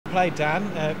played,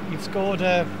 Dan. You've scored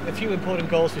a few important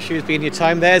goals for Shrewsbury in your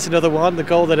time. There's another one, the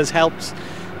goal that has helped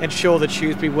ensure that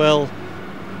Shrewsbury will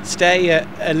stay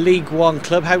a League One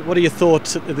club. What are your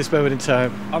thoughts at this moment in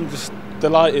time? I'm just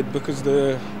delighted because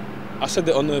I said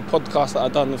it on the podcast that I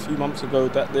done a few months ago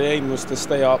that the aim was to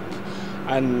stay up,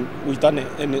 and we've done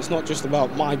it. And it's not just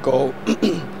about my goal.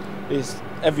 It's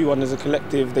everyone as a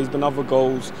collective. There's been other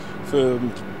goals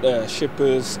from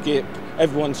shippers, Skip.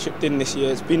 Everyone's chipped in this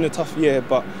year. It's been a tough year,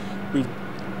 but we've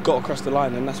got across the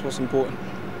line, and that's what's important.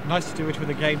 Nice to do it with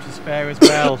a game to spare as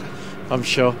well, I'm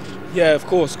sure. Yeah, of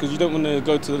course, because you don't want to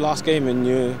go to the last game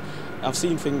and I've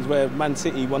seen things where Man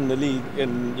City won the league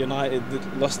and United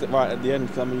lost it right at the end.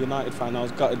 Because I'm a United fan, I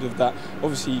was gutted with that.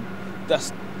 Obviously,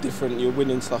 that's different. You're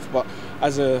winning stuff, but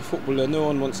as a footballer, no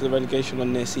one wants the relegation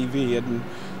on their CV, and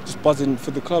just buzzing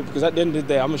for the club. Because at the end of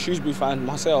the day, I'm a Shrewsbury fan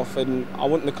myself, and I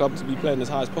want the club to be playing as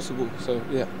high as possible. So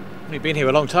yeah. You've been here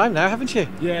a long time now, haven't you?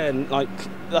 Yeah, and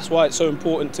that's why it's so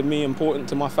important to me, important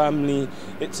to my family.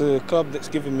 It's a club that's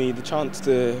given me the chance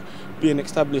to be an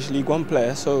established League One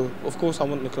player, so of course I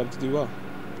want the club to do well.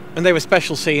 And there were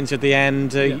special scenes at the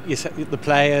end, the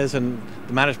players and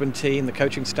the management team, the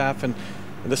coaching staff and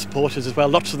the supporters as well.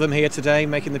 Lots of them here today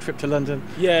making the trip to London.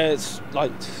 Yeah, it's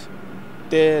like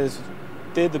they're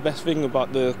the best thing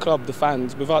about the club, the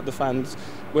fans. Without the fans,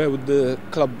 where would the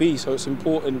club be? So it's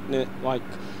important that, like,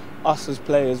 us as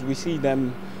players, we see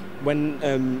them when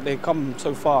they come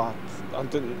so far. I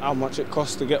don't know how much it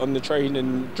costs to get on the train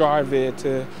and drive here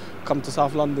to come to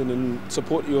South London and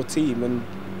support your team, and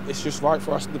it's just right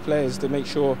for us, the players, to make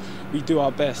sure we do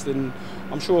our best. And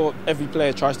I'm sure every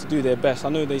player tries to do their best. I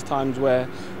know there's times where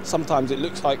sometimes it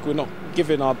looks like we're not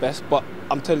giving our best, but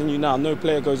I'm telling you now, no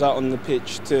player goes out on the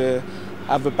pitch to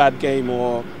have a bad game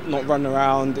or not run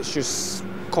around. It's just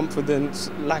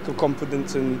confidence, lack of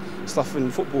confidence and stuff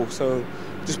in football. So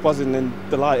just buzzing and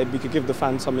delighted we could give the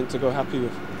fans something to go happy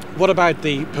with. What about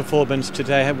the performance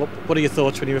today? What are your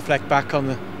thoughts when you reflect back on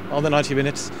the 90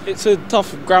 minutes? It's a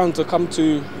tough ground to come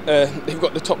to. They've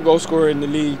got the top goal scorer in the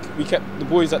league. The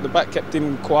boys at the back kept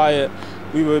him quiet.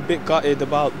 We were a bit gutted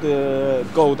about the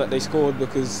goal that they scored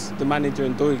because the manager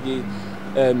and Udoh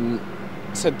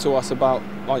said to us about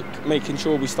making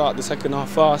sure we start the second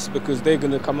half fast, because they're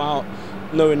going to come out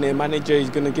knowing their manager is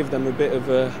going to give them a bit of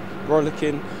a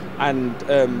rollicking, and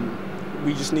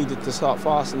we just needed to start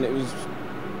fast. And it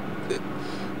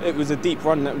was a deep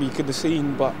run that we could have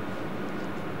seen, but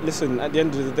listen, at the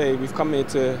end of the day, we've come here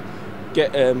to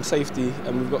get safety,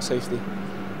 and we've got safety.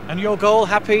 And your goal,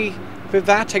 happy with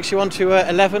that? Takes you on to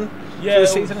 11 for the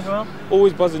season as well?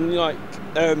 Always buzzing.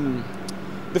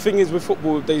 The thing is with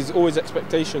football, there's always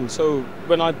expectations. So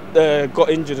when I got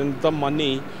injured and done my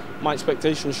knee, my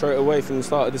expectation straight away from the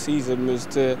start of the season was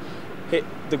to hit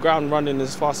the ground running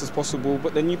as fast as possible.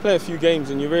 But then you play a few games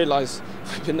and you realise,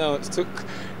 it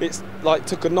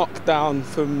took a knockdown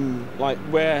from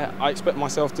where I expect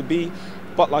myself to be.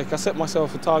 But I set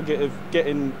myself a target of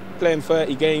playing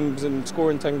 30 games and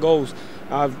scoring 10 goals.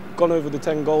 I've gone over the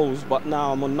 10 goals, but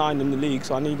now I'm on 9 in the league,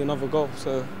 so I need another goal.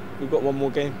 So we've got one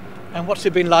more game. And what's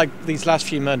it been like these last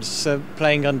few months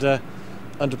playing under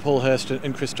Paul Hurst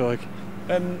and Chris Doig?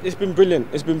 It's been brilliant.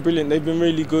 It's been brilliant. They've been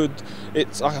really good.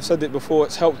 Like I've said it before,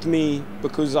 it's helped me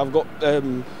because I've got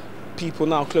people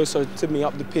now closer to me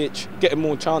up the pitch, getting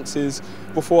more chances.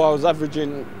 Before I was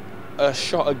averaging a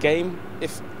shot a game,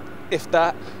 if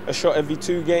that, a shot every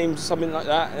 2 games, something like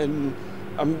that. And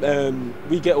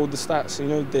we get all the stats.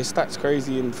 Their stats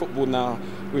crazy in football now,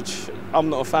 which I'm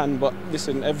not a fan. But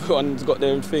listen, everyone's got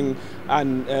their own thing,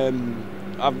 and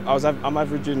I'm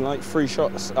averaging 3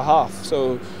 shots a half.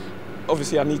 So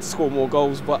obviously I need to score more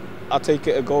goals, but I'll take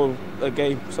it a goal a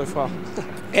game so far.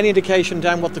 Any indication,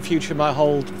 Dan, what the future might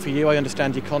hold for you? I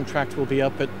understand your contract will be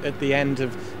up at the end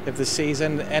of the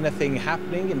season. Anything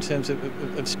happening in terms of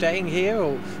staying here,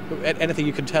 or anything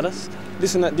you can tell us?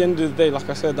 Listen, at the end of the day, like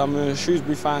I said, I'm a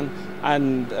Shrewsbury fan,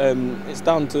 and it's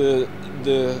down to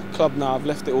the club now. I've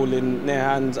left it all in their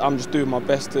hands. I'm just doing my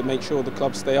best to make sure the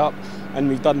club stay up, and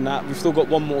we've done that. We've still got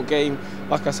one more game.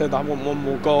 Like I said, I want one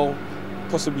more goal,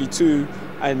 possibly 2,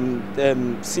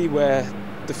 and see where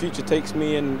the future takes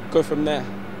me and go from there.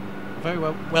 Very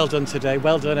well done today.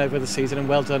 Well done over the season, and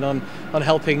well done on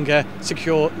helping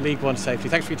secure League One safety.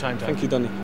 Thanks for your time, Dan. Thank you, Donny.